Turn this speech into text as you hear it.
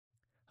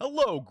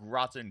Hello,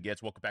 Grots and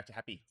Gits. Welcome back to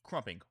Happy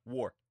Crumping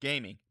War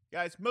Gaming.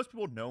 Guys, most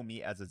people know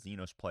me as a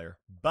Xenos player,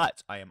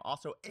 but I am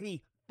also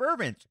a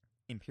fervent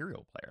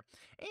Imperial player.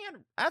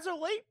 And as of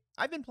late,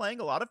 I've been playing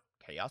a lot of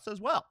Chaos as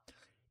well.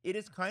 It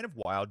is kind of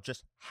wild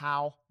just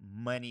how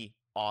many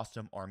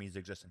awesome armies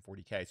exist in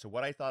 40k. So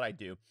what I thought I'd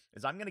do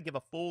is I'm going to give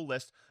a full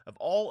list of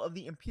all of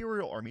the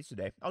Imperial armies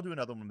today. I'll do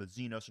another one with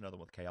Xenos, another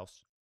one with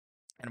Chaos.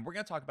 And we're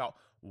going to talk about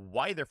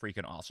why they're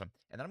freaking awesome.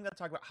 And then I'm going to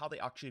talk about how they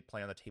actually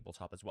play on the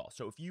tabletop as well.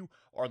 So if you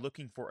are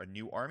looking for a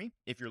new army,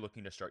 if you're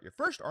looking to start your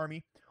first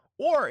army,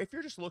 or if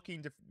you're just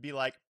looking to be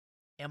like,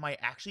 am I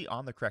actually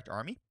on the correct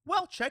army?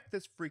 Well, check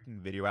this freaking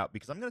video out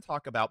because I'm going to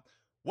talk about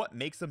what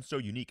makes them so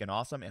unique and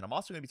awesome. And I'm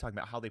also going to be talking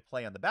about how they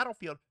play on the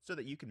battlefield so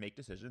that you can make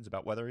decisions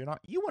about whether or not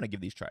you want to give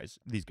these guys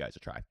a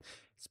try.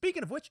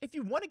 Speaking of which, if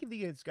you want to give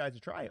these guys a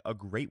try, a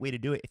great way to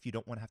do it if you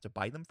don't want to have to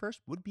buy them first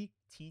would be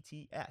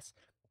TTS.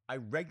 I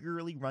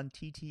regularly run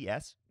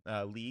TTS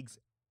leagues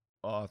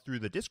through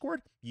the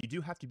Discord. You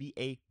do have to be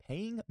a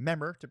paying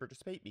member to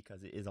participate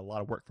because it is a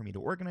lot of work for me to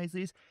organize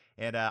these,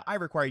 and I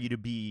require you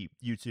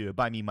to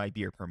buy me my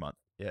beer per month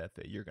if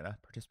you're gonna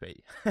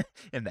participate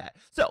in that.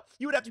 So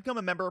you would have to become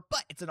a member,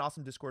 but it's an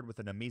awesome Discord with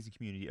an amazing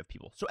community of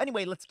people. So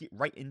anyway, let's get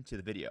right into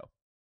the video.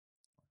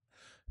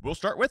 We'll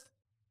start with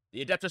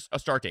the Adeptus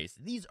Astartes.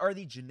 These are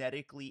the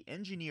genetically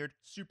engineered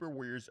super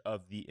warriors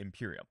of the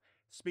Imperium.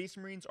 Space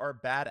Marines are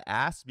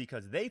badass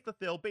because they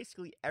fulfill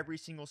basically every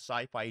single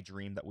sci-fi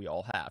dream that we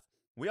all have.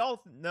 We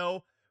all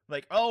know,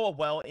 like, oh,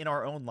 well, in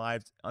our own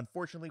lives,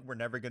 unfortunately, we're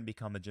never going to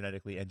become a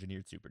genetically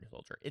engineered super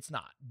soldier. It's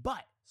not.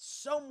 But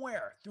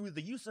somewhere through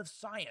the use of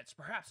science,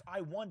 perhaps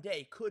I one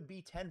day could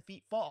be 10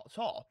 feet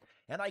tall,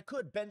 and I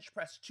could bench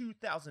press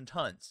 2,000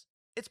 tons.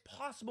 It's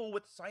possible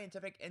with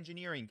scientific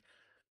engineering.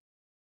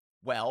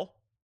 Well,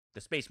 the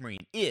Space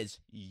Marine is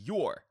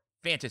your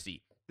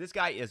fantasy. This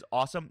guy is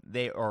awesome.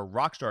 They are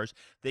rock stars.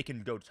 They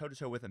can go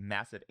toe-to-toe with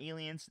massive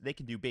aliens. They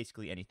can do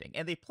basically anything.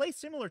 And they play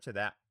similar to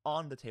that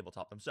on the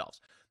tabletop themselves.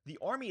 The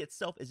army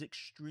itself is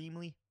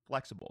extremely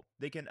flexible.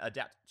 They can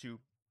adapt to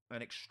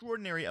an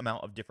extraordinary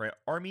amount of different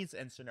armies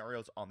and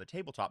scenarios on the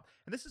tabletop.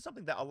 And this is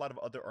something that a lot of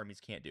other armies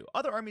can't do.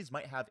 Other armies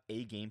might have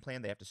a game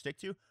plan they have to stick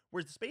to,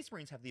 whereas the Space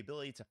Marines have the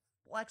ability to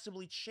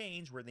flexibly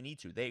change where they need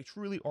to. They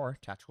truly are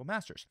tactical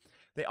masters.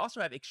 They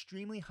also have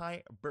extremely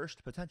high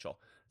burst potential.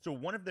 So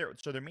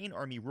their main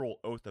army rule,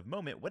 Oath of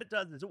Moment, what it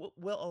does is it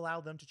will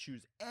allow them to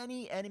choose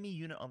any enemy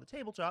unit on the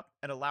tabletop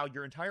and allow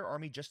your entire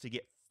army just to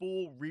get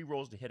full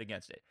rerolls to hit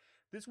against it.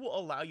 This will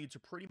allow you to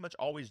pretty much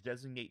always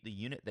designate the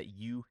unit that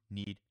you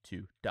need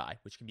to die,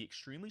 which can be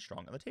extremely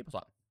strong on the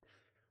tabletop.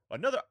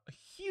 Another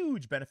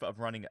huge benefit of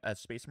running as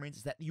Space Marines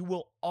is that you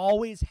will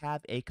always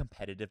have a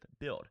competitive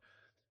build.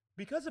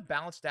 Because of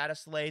balanced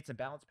status slates and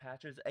balanced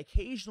patches,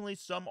 occasionally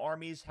some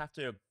armies have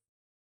to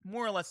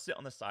more or less sit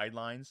on the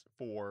sidelines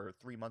for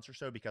 3 months or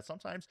so because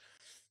sometimes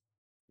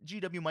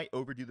GW might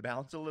overdo the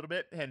balance a little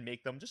bit and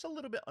make them just a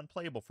little bit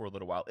unplayable for a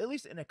little while, at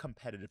least in a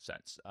competitive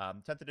sense.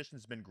 10th edition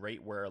has been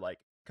great where, like,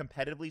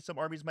 competitively some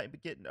armies might be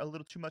getting a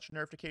little too much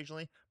nerfed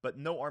occasionally, but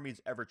no army is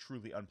ever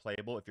truly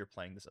unplayable if you're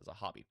playing this as a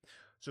hobby.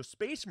 So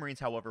Space Marines,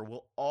 however,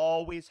 will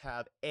always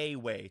have a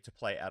way to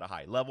play at a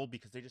high level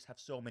because they just have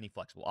so many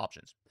flexible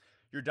options.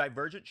 Your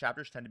divergent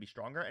chapters tend to be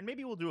stronger, and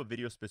maybe we'll do a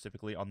video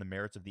specifically on the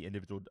merits of the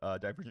individual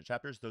divergent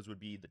chapters. Those would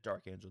be the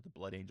Dark Angels, the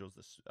Blood Angels,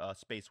 the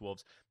Space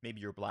Wolves,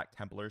 maybe your Black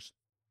Templars.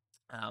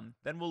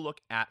 Then we'll look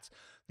at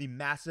the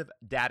massive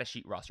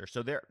datasheet roster.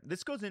 So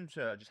this goes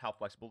into just how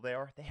flexible they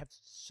are. They have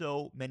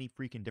so many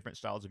freaking different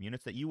styles of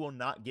units that you will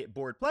not get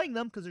bored playing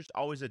them because there's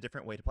always a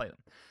different way to play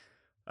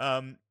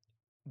them.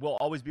 We'll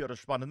always be able to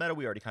respond to meta.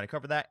 We already kind of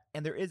covered that.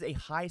 And there is a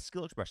high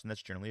skill expression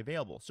that's generally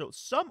available. So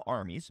some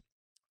armies,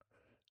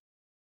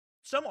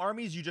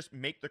 you just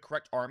make the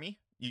correct army.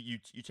 You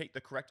take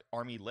the correct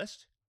army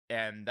list,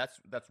 and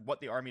that's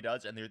what the army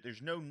does, and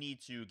there's no need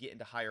to get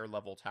into higher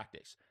level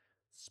tactics.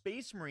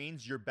 Space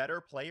Marines, your better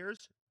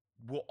players,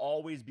 will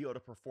always be able to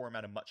perform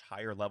at a much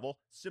higher level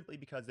simply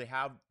because they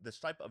have this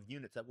type of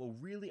units that will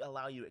really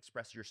allow you to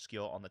express your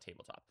skill on the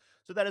tabletop.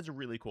 So that is a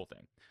really cool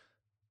thing.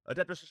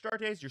 Adeptus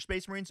Astartes, your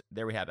Space Marines,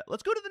 there we have it.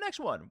 Let's go to the next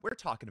one. We're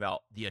talking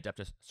about the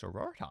Adeptus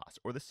Sororitas,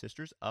 or the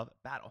Sisters of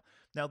Battle.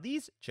 Now,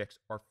 these chicks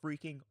are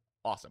freaking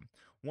awesome.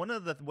 One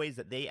of the ways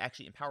that they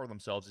actually empower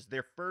themselves is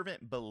their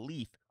fervent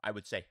belief, I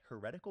would say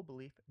heretical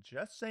belief,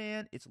 just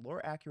saying, it's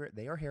lore accurate,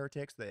 they are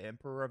heretics. The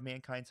Emperor of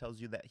Mankind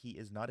tells you that he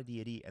is not a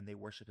deity and they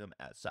worship him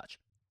as such.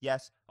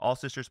 Yes, all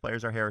Sisters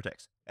players are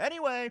heretics.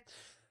 Anyway,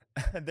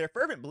 their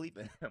fervent belief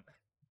in him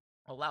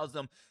allows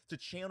them to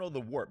channel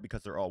the warp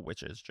because they're all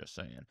witches, just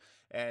saying.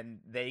 And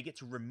they get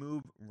to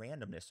remove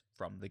randomness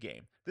from the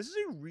game. This is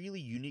a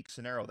really unique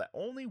scenario that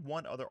only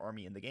one other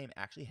army in the game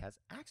actually has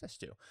access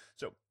to.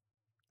 So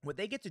what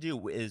they get to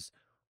do is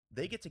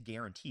they get to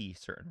guarantee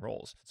certain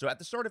rolls. So at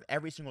the start of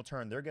every single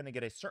turn, they're going to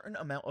get a certain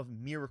amount of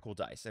miracle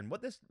dice. And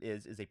what this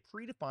is a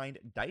predefined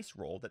dice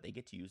roll that they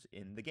get to use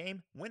in the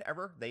game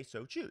whenever they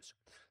so choose.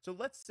 So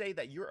let's say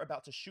that you're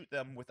about to shoot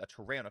them with a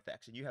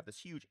Tyrannofex, and you have this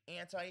huge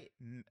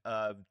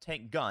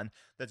anti-tank gun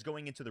that's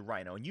going into the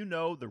Rhino. And you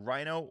know the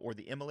Rhino or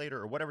the Immolator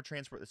or whatever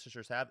transport the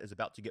sisters have is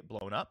about to get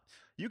blown up.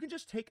 You can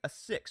just take a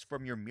 6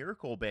 from your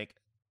miracle bank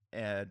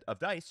of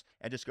dice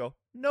and just go,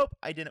 nope,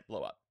 I didn't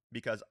blow up,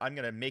 because I'm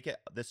going to make it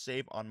this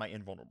save on my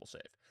invulnerable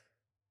save.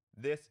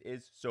 This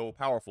is so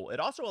powerful. It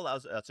also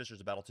allows Sisters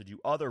of Battle to do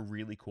other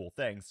really cool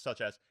things,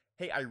 such as,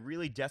 hey, I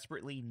really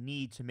desperately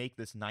need to make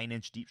this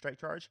 9-inch deep strike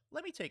charge.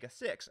 Let me take a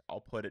 6. I'll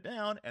put it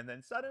down, and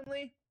then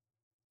suddenly,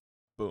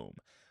 boom.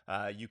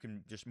 You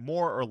can just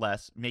more or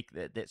less make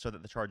it so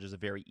that the charge is a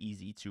very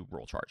easy to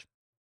roll charge.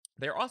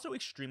 They're also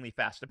extremely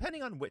fast,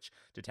 depending on which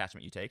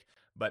detachment you take,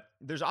 but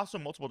there's also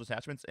multiple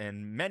detachments,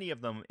 and many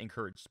of them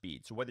encourage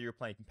speed. So whether you're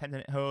playing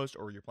Penitent Host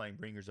or you're playing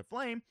Bringers of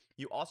Flame,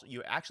 you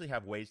actually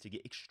have ways to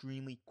get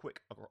extremely quick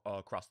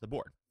across the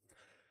board.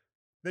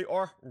 They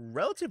are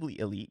relatively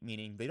elite,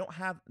 meaning they don't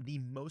have the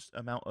most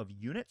amount of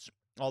units,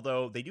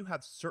 although they do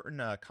have certain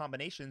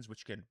combinations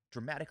which can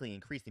dramatically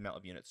increase the amount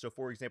of units. So,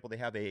 for example, they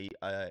have a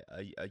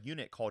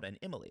unit called an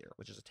Immolator,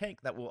 which is a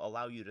tank that will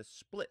allow you to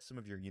split some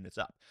of your units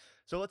up.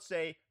 So let's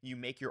say you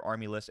make your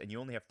army list and you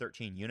only have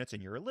 13 units,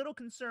 and you're a little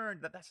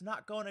concerned that that's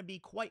not going to be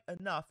quite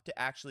enough to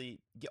actually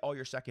get all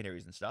your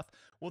secondaries and stuff.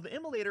 Well, the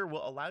Immolator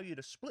will allow you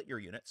to split your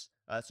units.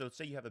 So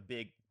say you have a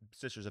big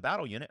Sisters of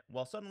Battle unit.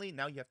 Well, suddenly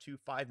now you have 2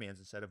 5-mans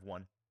instead of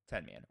 1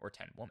 10-man or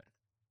 10-woman.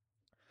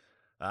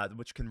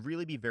 Which can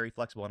really be very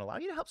flexible and allow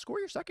you to help score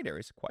your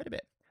secondaries quite a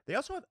bit. They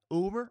also have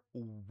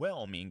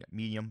overwhelming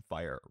medium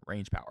fire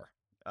range power.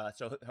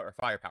 Or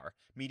firepower.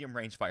 Medium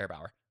range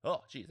firepower.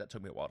 Oh, geez, that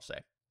took me a while to say.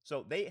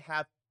 So they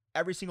have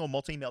every single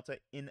multi-melta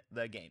in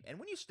the game. And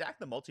when you stack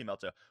the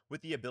multi-melta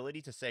with the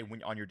ability to say,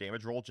 when on your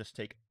damage roll, just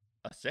take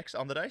a 6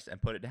 on the dice and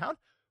put it down,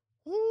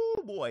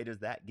 oh boy, does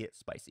that get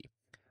spicy.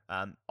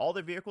 All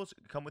their vehicles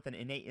come with an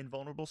innate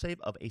invulnerable save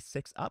of a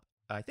 6 up.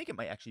 I think it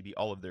might actually be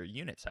all of their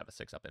units have a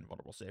 6 up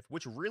invulnerable save,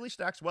 which really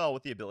stacks well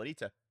with the ability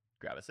to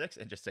grab a 6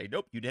 and just say,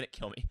 nope, you didn't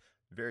kill me.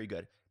 Very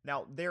good.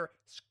 Now, their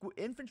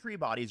infantry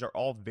bodies are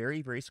all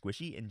very, very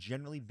squishy and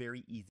generally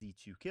very easy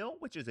to kill,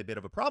 which is a bit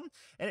of a problem,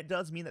 and it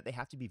does mean that they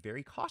have to be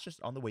very cautious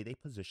on the way they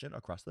position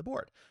across the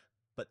board.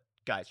 But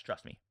guys,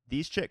 trust me,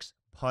 these chicks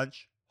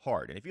punch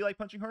hard, and if you like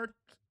punching hard,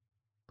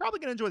 probably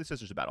going to enjoy the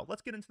Sisters of Battle.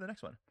 Let's get into the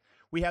next one.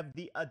 We have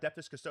the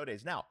Adeptus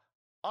Custodes. Now,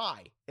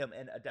 I am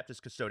an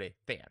Adeptus Custode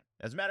fan.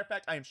 As a matter of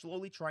fact, I am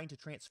slowly trying to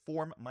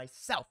transform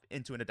myself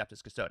into an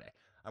Adeptus Custode.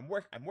 I'm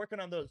working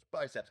on those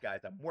biceps,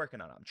 guys. I'm working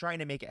on them. I'm trying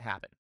to make it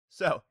happen.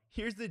 So,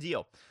 here's the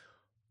deal.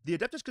 The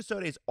Adeptus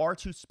Custodes are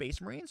to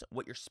Space Marines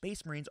what your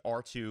Space Marines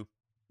are to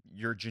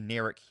your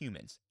generic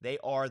humans. They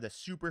are the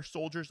super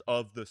soldiers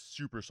of the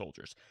super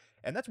soldiers.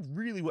 And that's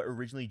really what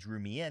originally drew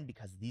me in,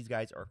 because these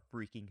guys are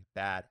freaking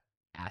bad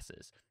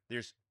asses.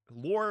 There's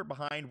lore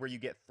behind where you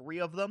get 3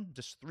 of them,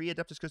 just 3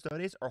 Adeptus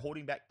Custodes, are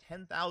holding back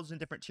 10,000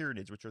 different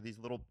Tyranids, which are these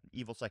little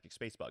evil psychic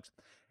space bugs.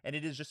 And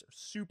it is just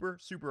super,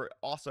 super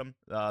awesome,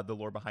 the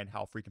lore behind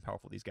how freaking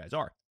powerful these guys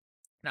are.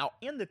 Now,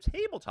 in the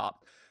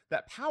tabletop,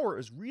 that power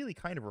is really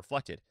kind of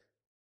reflected.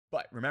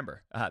 But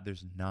remember,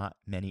 there's not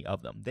many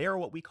of them. They are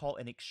what we call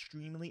an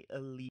extremely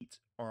elite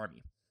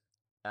army.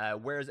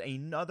 Whereas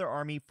another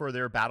army for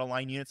their battle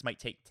line units might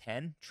take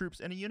 10 troops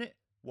in a unit,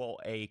 well,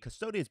 a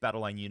Custodes battle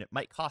line unit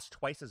might cost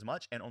twice as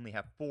much and only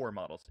have 4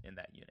 models in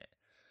that unit.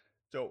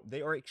 So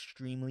they are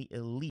extremely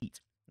elite.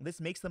 This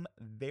makes them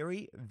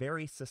very,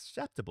 very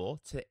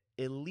susceptible to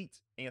elite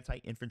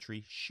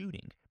anti-infantry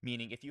shooting.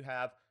 Meaning if you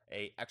have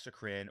a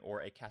Exocrine or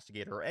a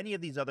Castigator or any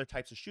of these other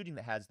types of shooting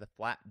that has the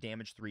flat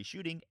damage 3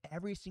 shooting,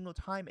 every single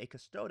time a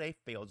Custode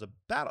fails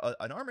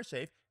an armor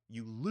save,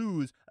 you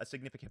lose a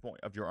significant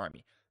point of your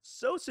army.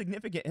 So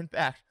significant, in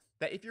fact,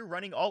 that if you're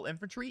running all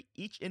infantry,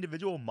 each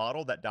individual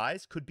model that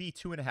dies could be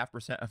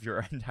 2.5% of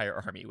your entire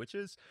army, which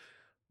is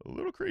a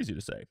little crazy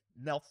to say.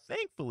 Now,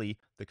 thankfully,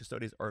 the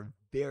Custodes are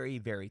very,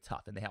 very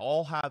tough, and they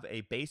all have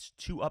a base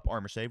 2-up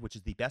armor save, which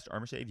is the best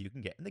armor save you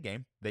can get in the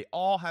game. They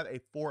all have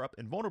a 4-up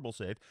invulnerable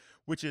save,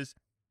 which is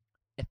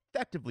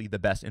effectively the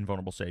best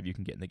invulnerable save you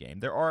can get in the game.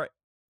 There are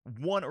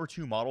 1 or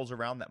 2 models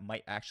around that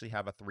might actually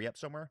have a 3-up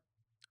somewhere,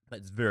 but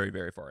it's very,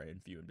 very far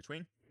and few in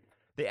between.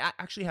 They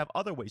actually have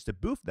other ways to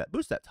boost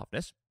that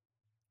toughness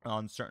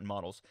on certain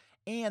models.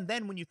 And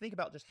then when you think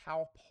about just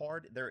how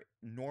hard their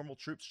normal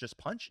troops just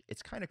punch,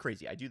 it's kind of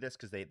crazy. I do this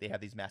because they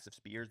have these massive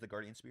spears, the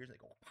Guardian Spears. They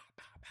go, bah,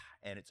 bah, bah,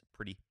 and it's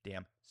pretty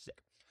damn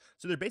sick.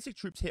 So their basic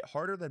troops hit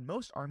harder than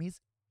most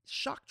armies'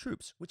 shock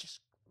troops, which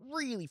is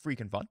really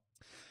freaking fun.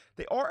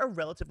 They are a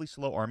relatively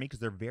slow army because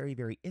they're very,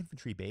 very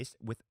infantry-based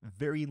with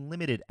very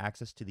limited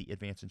access to the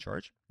advance and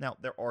charge. Now,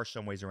 there are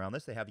some ways around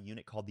this. They have a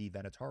unit called the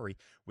Venatari,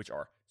 which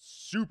are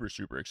super,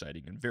 super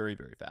exciting and very,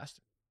 very fast.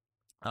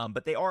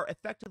 But they are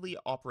effectively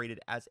operated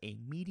as a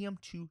medium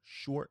to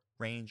short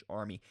range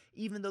army,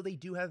 even though they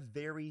do have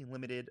very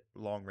limited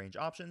long range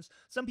options.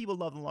 Some people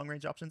love the long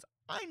range options.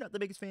 I'm not the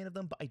biggest fan of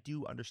them, but I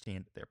do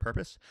understand their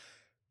purpose.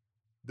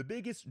 The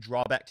biggest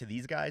drawback to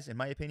these guys, in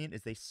my opinion,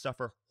 is they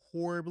suffer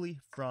horribly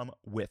from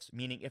whiffs,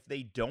 meaning if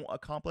they don't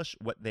accomplish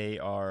what they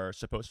are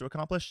supposed to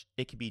accomplish,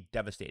 it can be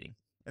devastating.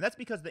 And that's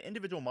because the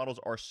individual models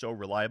are so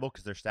reliable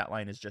because their stat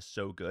line is just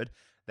so good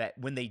that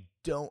when they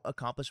don't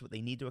accomplish what they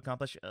need to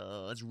accomplish,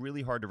 it's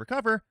really hard to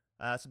recover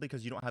simply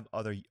because you don't have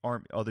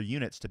other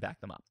units to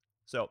back them up.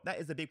 So that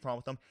is the big problem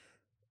with them.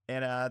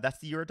 And that's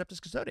the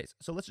Adeptus Custodes.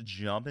 So let's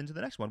jump into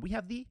the next one. We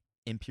have the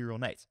Imperial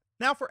Knights.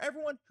 Now, for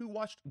everyone who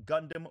watched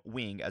Gundam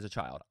Wing as a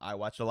child, I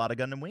watched a lot of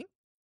Gundam Wing.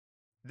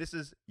 This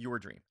is your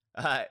dream.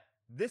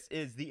 This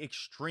is the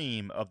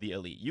extreme of the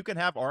elite. You can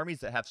have armies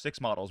that have 6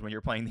 models when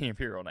you're playing the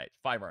Imperial Knights.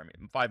 5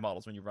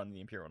 models when you run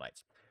the Imperial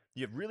Knights.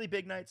 You have really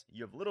big knights.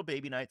 You have little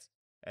baby knights.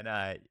 And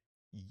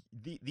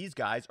these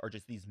guys are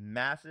just these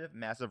massive,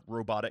 massive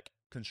robotic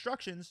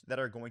constructions that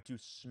are going to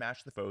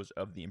smash the foes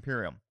of the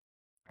Imperium.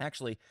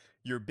 Actually,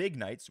 your big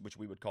knights, which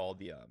we would call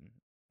the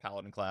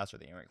Paladin class or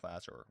the Errant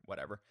class or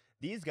whatever,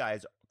 these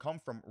guys come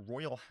from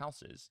royal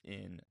houses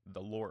in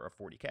the lore of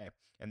 40k,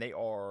 and they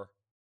are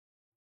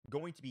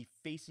going to be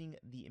facing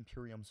the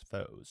Imperium's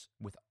foes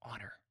with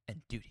honor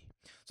and duty.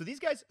 So these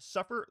guys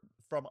suffer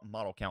from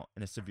model count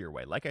in a severe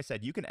way. Like I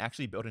said, you can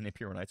actually build an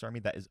Imperial Knights army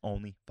that is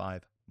only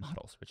 5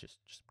 models, which is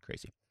just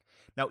crazy.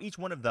 Now, each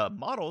one of the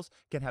models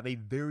can have a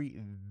very,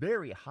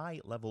 very high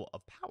level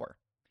of power,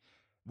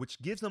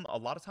 which gives them a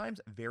lot of times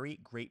very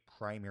great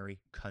primary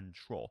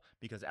control,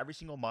 because every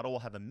single model will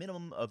have a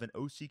minimum of an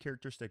OC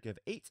characteristic of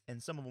 8,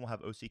 and some of them will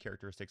have OC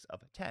characteristics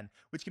of 10,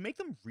 which can make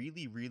them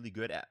really, really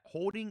good at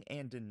holding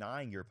and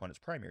denying your opponent's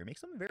primary. It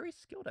makes them very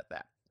skilled at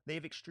that. They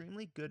have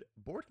extremely good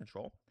board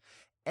control.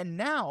 And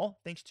now,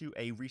 thanks to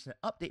a recent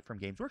update from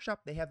Games Workshop,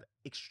 they have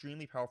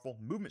extremely powerful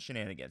movement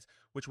shenanigans,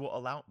 which will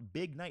allow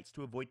big knights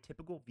to avoid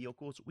typical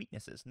vehicles'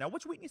 weaknesses. Now,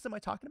 which weakness am I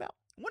talking about?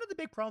 One of the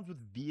big problems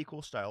with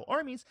vehicle-style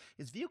armies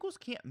is vehicles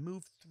can't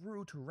move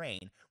through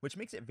terrain, which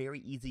makes it very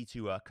easy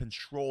to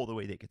control the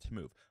way they get to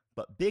move.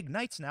 But big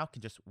knights now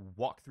can just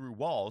walk through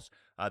walls.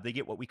 They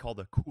get what we call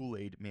the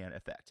Kool-Aid Man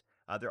effect.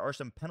 There are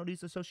some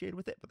penalties associated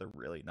with it, but they're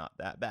really not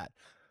that bad.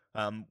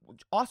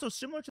 Also,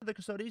 similar to the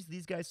Custodes,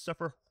 these guys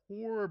suffer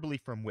horribly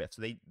from whiffs.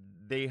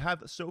 They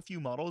have so few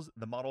models,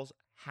 the models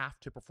have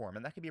to perform,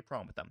 and that can be a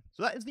problem with them.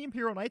 So that is the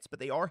Imperial Knights, but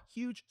they are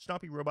huge,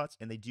 stompy robots,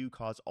 and they do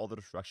cause all the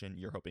destruction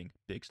you're hoping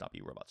big, stompy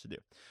robots to do.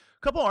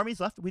 A couple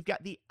armies left. We've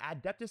got the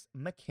Adeptus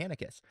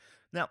Mechanicus.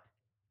 Now,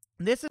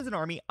 this is an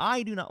army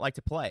I do not like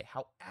to play.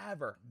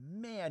 However,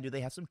 man, do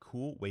they have some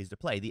cool ways to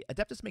play. The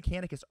Adeptus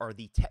Mechanicus are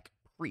the tech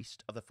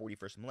priest of the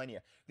 41st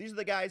millennia. These are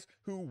the guys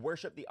who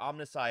worship the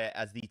Omnissiah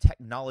as the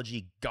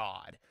technology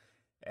god.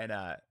 And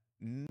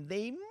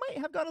they might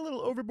have gone a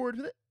little overboard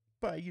with it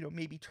by,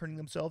 maybe turning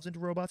themselves into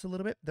robots a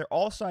little bit. They're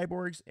all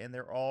cyborgs, and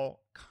they're all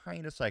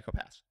kind of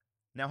psychopaths.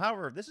 Now,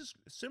 however, this is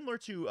similar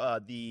to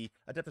the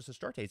Adeptus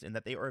Astartes in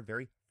that they are a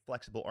very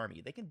flexible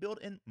army. They can build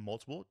in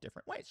multiple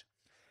different ways.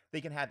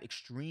 They can have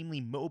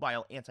extremely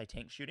mobile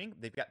anti-tank shooting.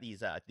 They've got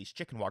these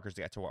chicken walkers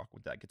that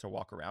get to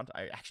walk around.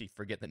 I actually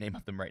forget the name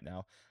of them right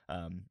now.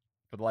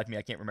 For the life of me,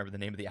 I can't remember the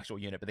name of the actual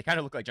unit, but they kind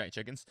of look like giant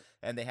chickens.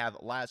 And they have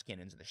las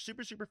cannons. They're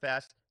super, super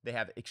fast. They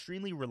have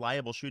extremely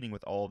reliable shooting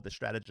with all of the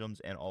stratagems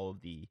and all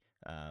of the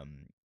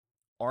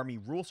army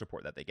rule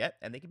support that they get,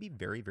 and they can be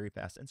very, very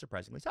fast and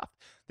surprisingly tough.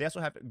 They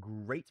also have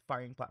great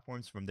firing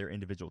platforms from their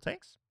individual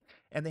tanks,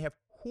 and they have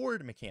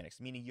horde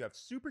mechanics, meaning you have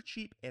super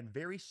cheap and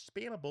very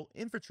spammable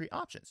infantry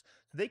options.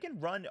 So they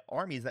can run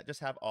armies that just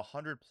have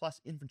 100+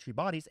 infantry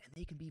bodies, and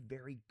they can be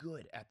very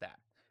good at that.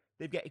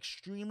 They've got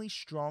extremely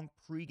strong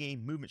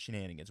pre-game movement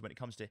shenanigans when it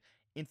comes to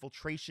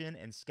infiltration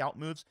and scout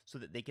moves, so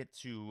that they get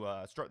to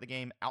start the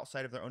game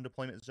outside of their own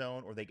deployment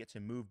zone, or they get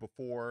to move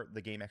before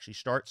the game actually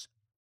starts.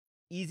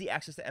 Easy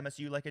access to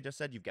MSU, like I just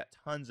said. You've got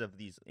tons of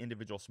these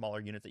individual smaller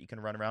units that you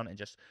can run around and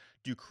just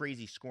do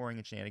crazy scoring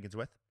and shenanigans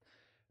with.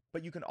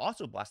 But you can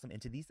also blast them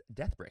into these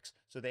death bricks.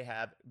 So they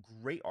have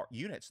great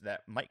units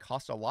that might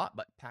cost a lot,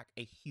 but pack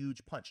a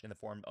huge punch in the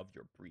form of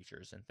your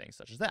breachers and things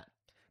such as that.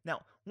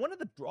 Now, one of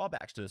the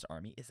drawbacks to this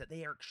army is that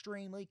they are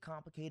extremely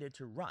complicated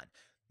to run,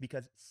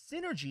 because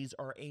synergies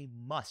are a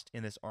must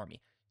in this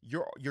army.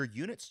 Your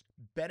units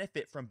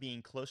benefit from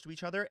being close to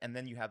each other, and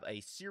then you have a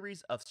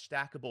series of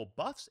stackable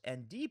buffs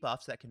and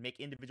debuffs that can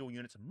make individual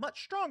units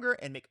much stronger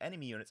and make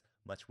enemy units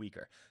much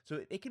weaker.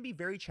 So it can be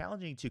very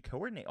challenging to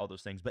coordinate all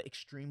those things, but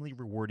extremely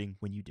rewarding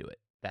when you do it.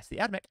 That's the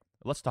AdMech.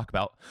 Let's talk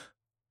about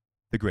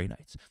the Grey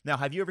Knights. Now,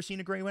 have you ever seen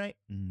a Grey Knight?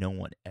 No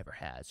one ever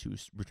has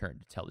who's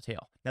returned to tell the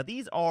tale. Now,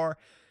 these are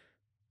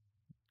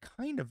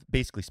kind of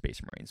basically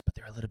Space Marines, but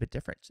they're a little bit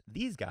different.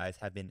 These guys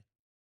have been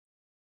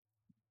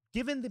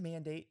given the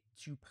mandate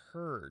to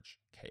purge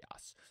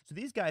chaos. So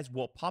these guys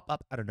will pop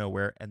up out of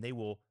nowhere, and they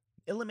will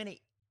eliminate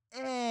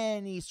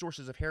any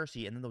sources of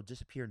heresy, and then they'll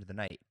disappear into the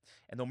night.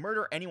 And they'll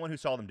murder anyone who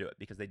saw them do it,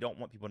 because they don't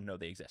want people to know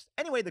they exist.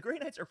 Anyway, the Grey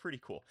Knights are pretty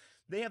cool.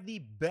 They have the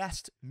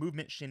best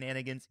movement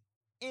shenanigans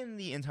in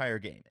the entire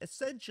game.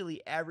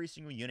 Essentially, every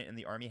single unit in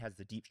the army has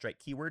the deep strike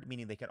keyword,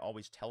 meaning they can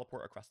always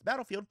teleport across the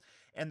battlefield,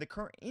 and the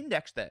current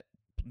index that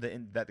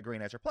the Grey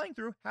Knights are playing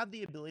through have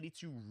the ability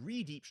to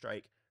re-deep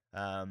strike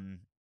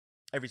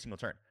every single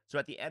turn. So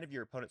at the end of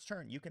your opponent's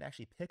turn, you can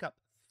actually pick up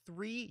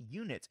 3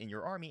 units in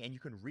your army and you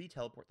can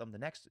re-teleport them the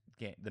next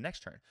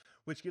turn,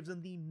 which gives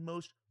them the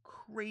most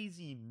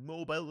crazy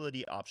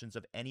mobility options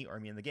of any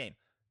army in the game.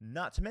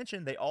 Not to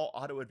mention, they all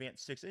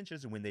auto-advance 6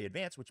 inches when they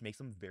advance, which makes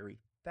them very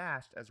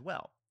fast as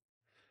well.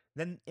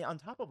 Then, on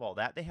top of all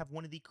that, they have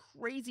one of the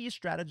craziest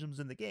stratagems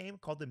in the game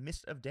called the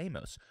Mist of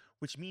Deimos,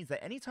 which means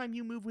that anytime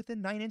you move within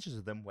 9 inches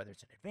of them, whether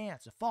it's an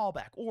advance, a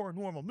fallback, or a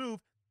normal move,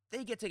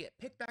 they get to get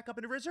picked back up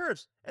into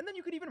reserves. And then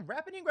you could even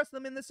rapid ingress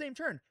them in the same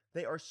turn.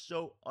 They are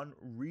so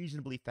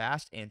unreasonably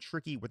fast and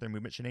tricky with their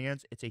movement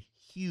shenanigans. It's a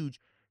huge,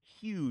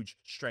 huge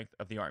strength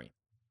of the army.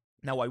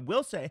 Now, I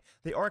will say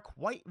they are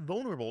quite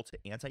vulnerable to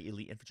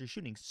anti-elite infantry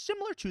shooting,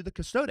 similar to the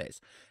Custodes.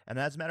 And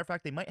as a matter of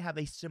fact, they might have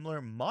a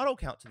similar model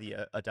count to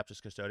the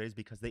Adeptus Custodes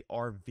because they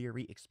are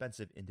very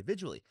expensive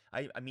individually.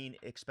 I mean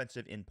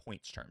expensive in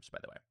points terms, by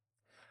the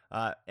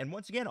way. And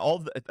once again,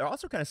 they're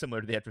also kind of similar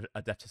to the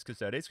Adeptus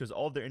Custodes because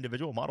all of their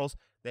individual models,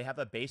 they have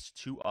a base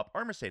 2-up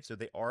armor save, so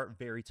they are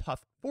very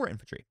tough for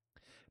infantry.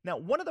 Now,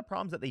 one of the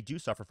problems that they do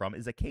suffer from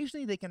is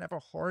occasionally they can have a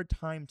hard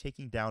time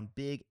taking down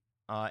big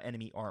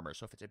enemy armor.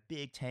 So if it's a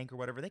big tank or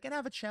whatever, they can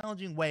have a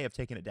challenging way of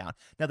taking it down.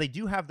 Now, they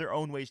do have their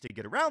own ways to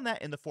get around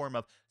that in the form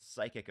of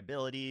psychic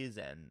abilities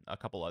and a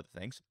couple other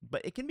things,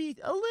 but it can be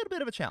a little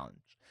bit of a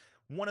challenge.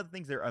 One of the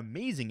things they're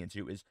amazing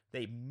into is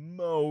they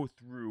mow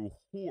through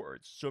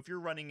hordes. So if you're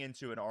running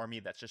into an army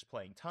that's just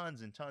playing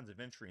tons and tons of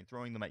infantry and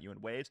throwing them at you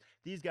in waves,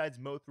 these guys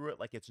mow through it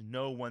like it's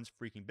no one's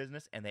freaking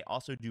business, and they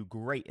also do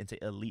great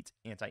into elite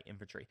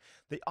anti-infantry.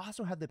 They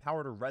also have the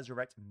power to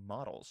resurrect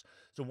models.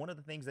 So one of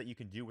the things that you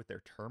can do with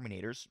their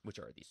Terminators, which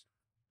are these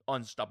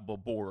unstoppable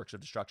bulwarks of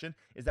destruction,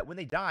 is that when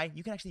they die,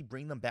 you can actually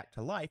bring them back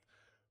to life,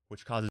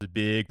 which causes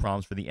big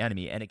problems for the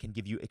enemy, and it can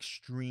give you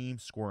extreme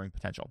scoring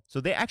potential. So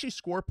they actually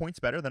score points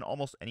better than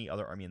almost any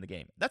other army in the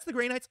game. That's the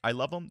Grey Knights. I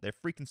love them. They're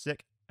freaking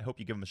sick. I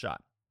hope you give them a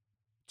shot.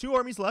 2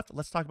 armies left.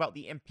 Let's talk about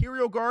the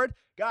Imperial Guard.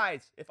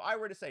 Guys, if I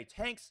were to say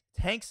tanks,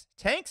 tanks,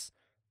 tanks,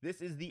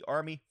 this is the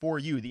army for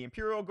you. The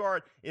Imperial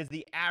Guard is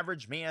the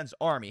average man's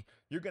army.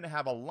 You're going to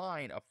have a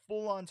line of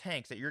full-on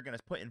tanks that you're going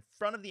to put in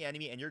front of the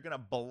enemy, and you're going to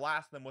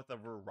blast them with a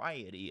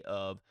variety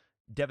of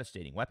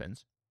devastating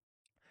weapons.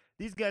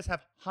 These guys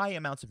have high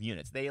amounts of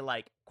units. They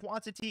like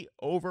quantity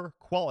over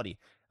quality.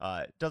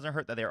 It doesn't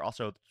hurt that they're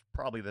also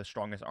probably the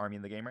strongest army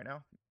in the game right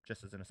now,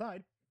 just as an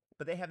aside.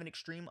 But they have an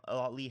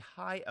extremely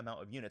high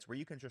amount of units where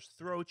you can just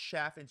throw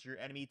chaff into your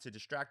enemy to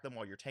distract them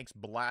while your tanks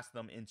blast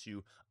them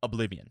into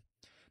oblivion.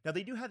 Now,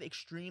 they do have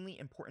extremely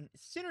important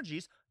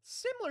synergies,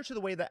 similar to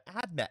the way that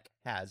AdMech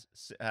has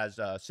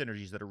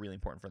synergies that are really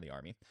important for the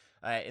army,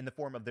 in the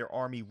form of their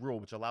army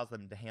rule, which allows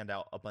them to hand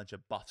out a bunch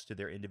of buffs to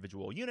their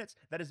individual units.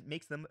 That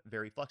makes them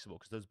very flexible,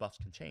 because those buffs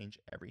can change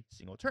every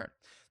single turn.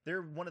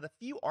 They're one of the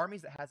few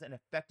armies that has an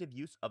effective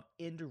use of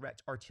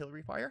indirect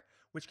artillery fire,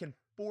 which can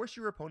force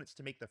your opponents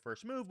to make the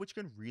first move, which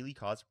can really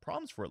cause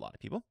problems for a lot of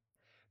people.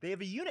 They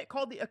have a unit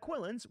called the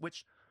Aquilans,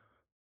 which,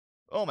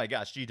 oh my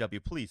gosh,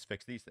 GW, please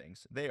fix these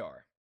things. They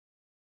are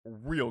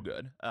real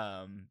good.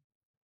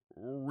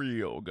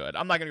 Real good.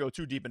 I'm not going to go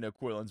too deep into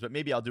Aquilans, but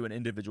maybe I'll do an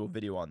individual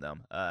video on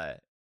them.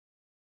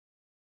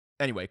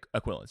 Anyway,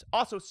 Aquilans.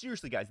 Also,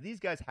 seriously, guys, these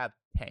guys have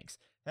tanks.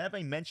 Have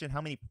I mentioned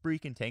how many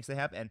freaking tanks they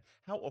have and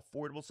how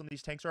affordable some of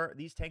these tanks are?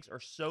 These tanks are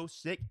so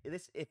sick.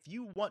 If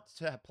you want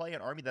to play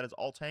an army that is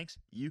all tanks,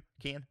 you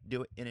can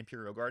do it in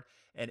Imperial Guard,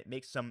 and it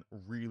makes some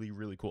really,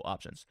 really cool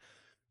options.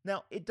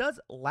 Now, it does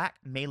lack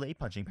melee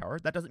punching power.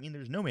 That doesn't mean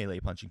there's no melee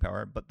punching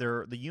power, but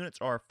the units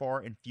are far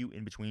and few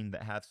in between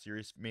that have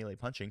serious melee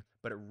punching,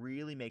 but it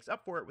really makes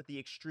up for it with the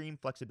extreme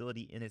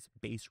flexibility in its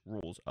base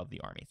rules of the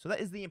army. So that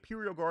is the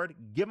Imperial Guard.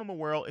 Give them a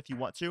whirl if you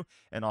want to,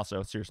 and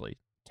also, seriously,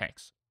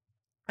 tanks.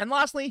 And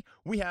lastly,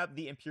 we have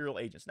the Imperial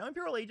Agents. Now,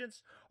 Imperial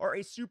Agents are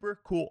a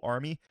super cool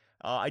army.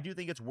 I do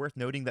think it's worth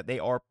noting that they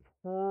are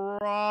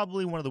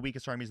probably one of the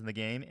weakest armies in the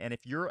game, and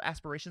if your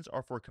aspirations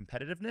are for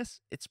competitiveness,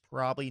 it's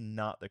probably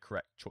not the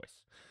correct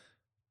choice.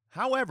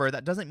 However,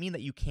 that doesn't mean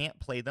that you can't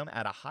play them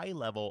at a high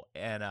level,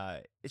 and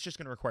it's just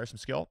going to require some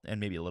skill and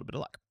maybe a little bit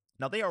of luck.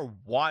 Now, they are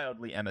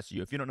wildly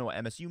MSU. If you don't know what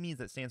MSU means,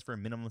 that stands for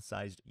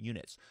minimum-sized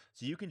units.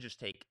 So you can just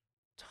take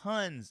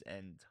tons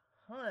and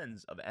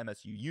tons of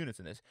MSU units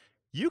in this.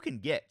 You can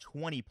get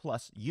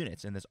 20-plus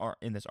units in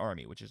this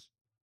army, which is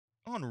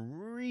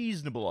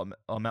unreasonable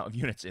amount of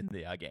units in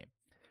the game.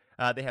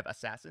 They have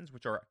assassins,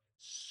 which are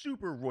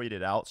super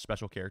roided out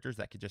special characters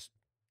that could just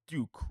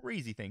do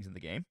crazy things in the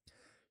game.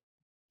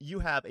 You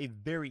have a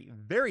very,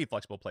 very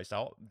flexible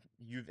playstyle.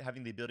 You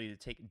having the ability to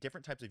take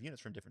different types of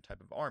units from different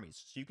types of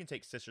armies. So you can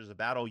take Sisters of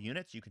Battle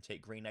units, you can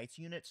take Grey Knights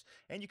units,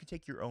 and you can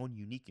take your own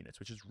unique units,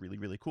 which is really,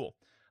 really cool.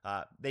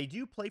 They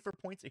do play for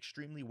points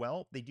extremely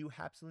well. They do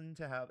happen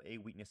to have a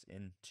weakness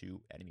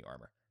into enemy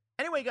armor.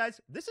 Anyway, guys,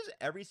 this is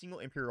every single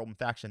Imperial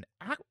faction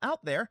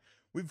out there.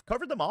 We've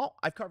covered them all.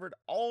 I've covered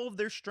all of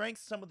their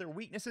strengths, some of their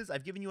weaknesses.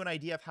 I've given you an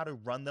idea of how to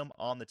run them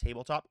on the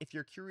tabletop. If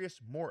you're curious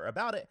more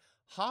about it,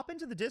 hop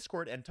into the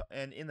Discord,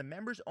 and in the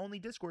members-only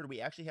Discord,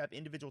 we actually have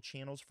individual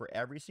channels for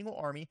every single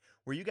army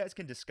where you guys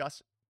can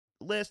discuss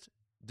list,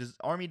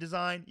 army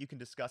design. You can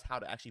discuss how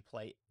to actually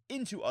play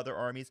into other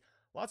armies.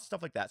 Lots of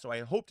stuff like that. So I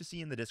hope to see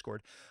you in the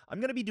Discord. I'm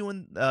going to be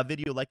doing a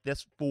video like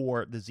this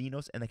for the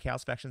Xenos and the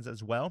Chaos factions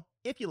as well.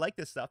 If you like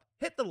this stuff,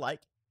 hit the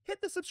like,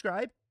 hit the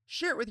subscribe,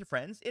 share it with your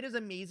friends. It is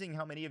amazing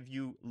how many of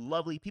you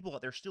lovely people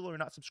out there still are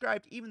not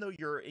subscribed, even though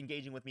you're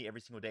engaging with me every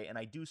single day, and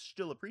I do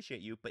still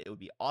appreciate you, but it would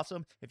be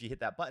awesome if you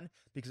hit that button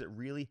because it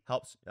really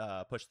helps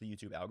push the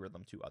YouTube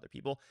algorithm to other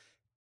people,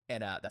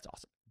 and that's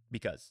awesome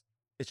because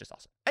it's just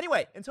awesome.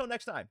 Anyway, until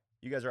next time,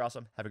 you guys are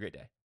awesome. Have a great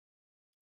day.